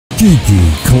Kiki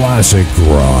Classic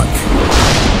Rock.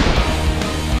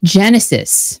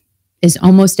 Genesis is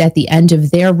almost at the end of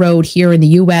their road here in the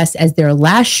U.S. as their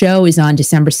last show is on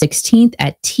December 16th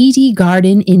at TD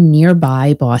Garden in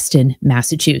nearby Boston,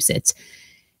 Massachusetts.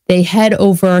 They head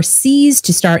overseas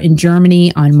to start in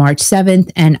Germany on March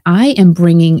 7th, and I am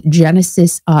bringing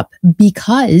Genesis up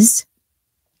because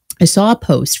I saw a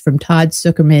post from Todd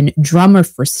Sucherman, drummer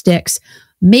for Styx,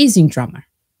 amazing drummer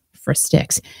for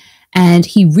Styx. And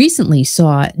he recently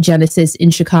saw Genesis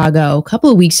in Chicago a couple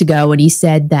of weeks ago, and he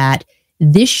said that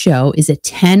this show is a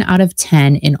 10 out of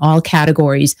 10 in all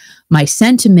categories. My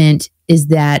sentiment is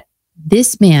that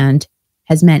this band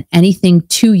has meant anything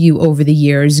to you over the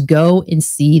years. Go and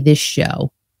see this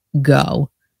show. Go.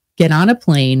 Get on a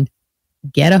plane,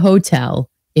 get a hotel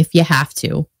if you have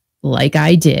to, like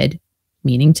I did,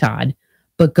 meaning Todd,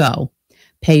 but go.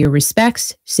 Pay your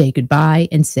respects, say goodbye,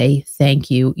 and say thank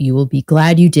you. You will be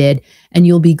glad you did, and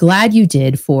you'll be glad you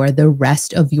did for the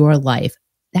rest of your life.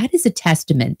 That is a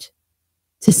testament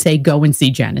to say go and see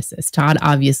Genesis. Todd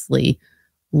obviously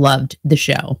loved the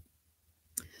show.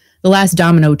 The last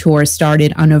Domino tour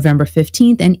started on November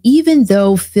 15th, and even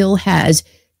though Phil has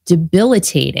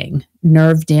debilitating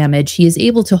nerve damage, he is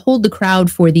able to hold the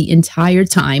crowd for the entire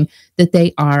time that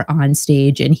they are on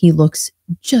stage, and he looks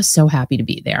just so happy to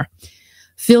be there.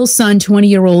 Phil's son,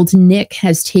 20-year-old Nick,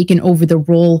 has taken over the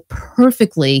role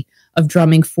perfectly of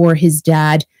drumming for his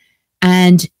dad.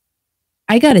 And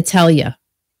I got to tell you,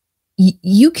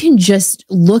 you can just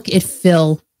look at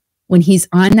Phil when he's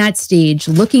on that stage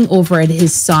looking over at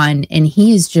his son, and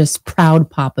he is just proud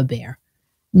Papa Bear.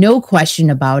 No question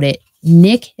about it.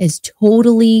 Nick is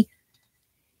totally,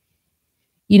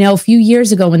 you know, a few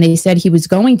years ago when they said he was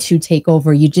going to take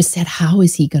over, you just said, how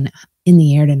is he going to, in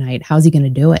the air tonight, how's he going to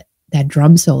do it? That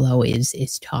drum solo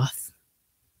is tough.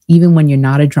 Even when you're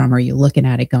not a drummer, you're looking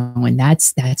at it going,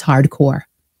 that's hardcore.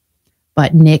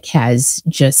 But Nick has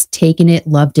just taken it,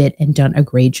 loved it, and done a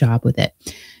great job with it.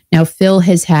 Now, Phil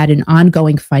has had an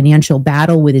ongoing financial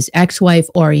battle with his ex-wife,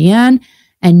 Orianne,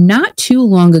 and not too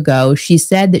long ago, she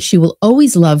said that she will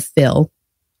always love Phil,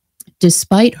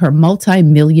 despite her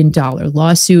multi-million-dollar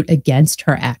lawsuit against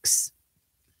her ex.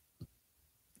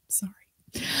 Sorry.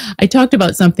 I talked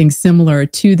about something similar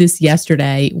to this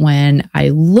yesterday when I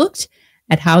looked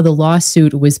at how the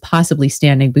lawsuit was possibly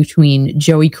standing between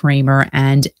Joey Kramer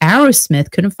and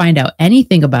Aerosmith. Couldn't find out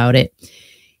anything about it.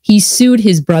 He sued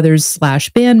his brothers /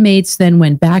 bandmates, then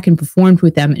went back and performed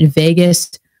with them in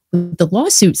Vegas. With the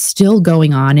lawsuit still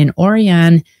going on, and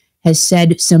Orianne has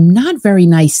said some not very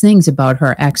nice things about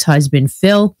her ex-husband,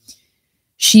 Phil.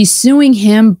 She's suing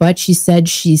him, but she said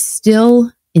she's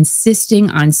still insisting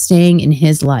on staying in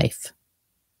his life.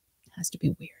 It has to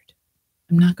be weird.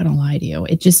 I'm not going to lie to you.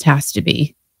 It just has to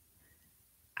be.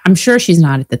 I'm sure she's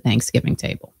not at the Thanksgiving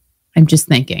table. I'm just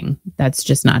thinking that's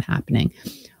just not happening.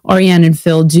 Orianne and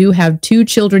Phil do have 2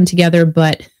 children together,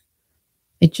 but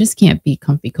it just can't be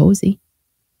comfy cozy.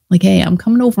 Like, hey, I'm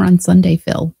coming over on Sunday,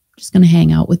 Phil. Just going to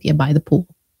hang out with you by the pool.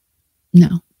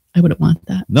 No, I wouldn't want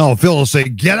that. No, Phil will say,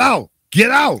 get out,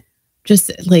 get out. Just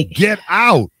like, get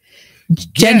out.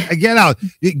 Get out.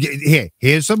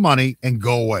 Here's some money and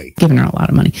go away. Giving her a lot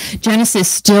of money.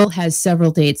 Genesis still has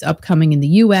several dates upcoming in the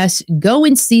U.S. Go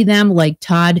and see them, like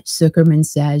Todd Sucherman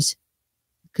says.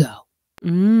 Go.